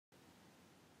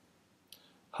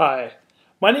Hi,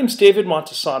 my name's David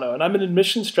Montesano, and I'm an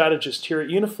admissions strategist here at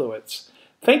Unifluence.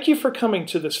 Thank you for coming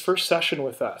to this first session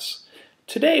with us.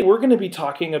 Today, we're going to be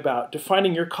talking about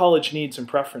defining your college needs and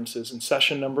preferences in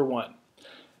session number 1.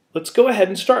 Let's go ahead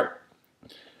and start.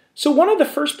 So one of the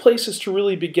first places to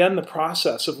really begin the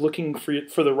process of looking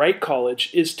for the right college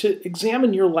is to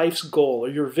examine your life's goal or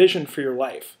your vision for your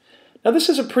life. Now, this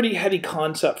is a pretty heady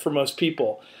concept for most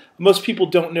people. Most people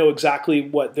don't know exactly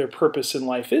what their purpose in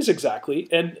life is exactly,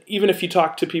 and even if you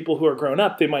talk to people who are grown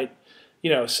up, they might,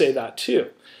 say that too.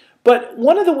 But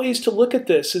one of the ways to look at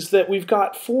this is that we've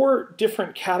got 4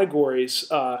 different categories,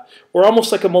 or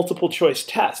almost like a multiple choice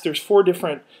test. There's 4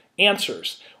 different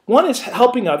answers. One is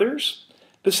helping others.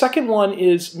 The second one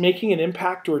is making an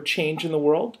impact or a change in the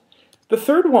world. The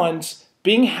third one's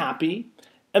being happy.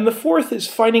 And the fourth is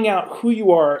finding out who you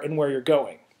are and where you're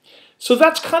going. So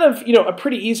that's kind of, a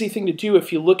pretty easy thing to do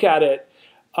if you look at it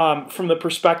from the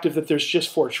perspective that there's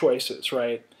just 4 choices,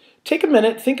 right? Take a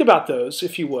minute, think about those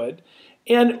if you would.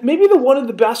 And maybe one of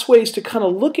the best ways to kind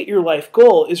of look at your life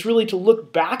goal is really to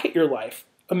look back at your life.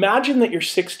 Imagine that you're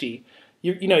 60.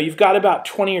 You've got about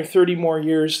 20 or 30 more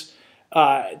years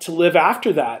to live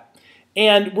after that.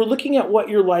 And we're looking at what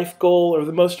your life goal or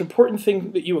the most important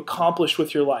thing that you accomplished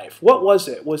with your life. What was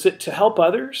it? Was it to help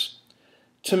others?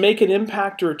 To make an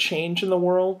impact or a change in the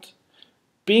world?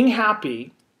 Being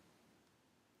happy?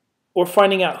 Or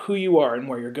finding out who you are and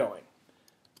where you're going?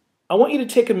 I want you to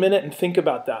take a minute and think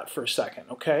about that for a second,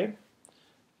 okay?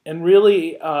 And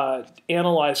really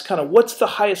analyze kind of what's the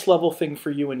highest level thing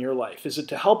for you in your life. Is it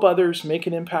to help others, make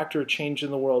an impact or a change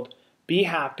in the world, be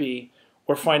happy,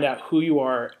 or find out who you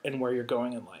are and where you're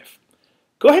going in life?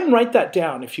 Go ahead and write that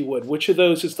down if you would. Which of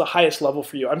those is the highest level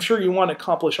for you? I'm sure you want to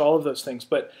accomplish all of those things,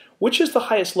 but which is the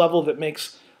highest level that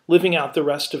makes living out the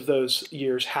rest of those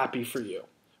years happy for you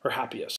or happiest?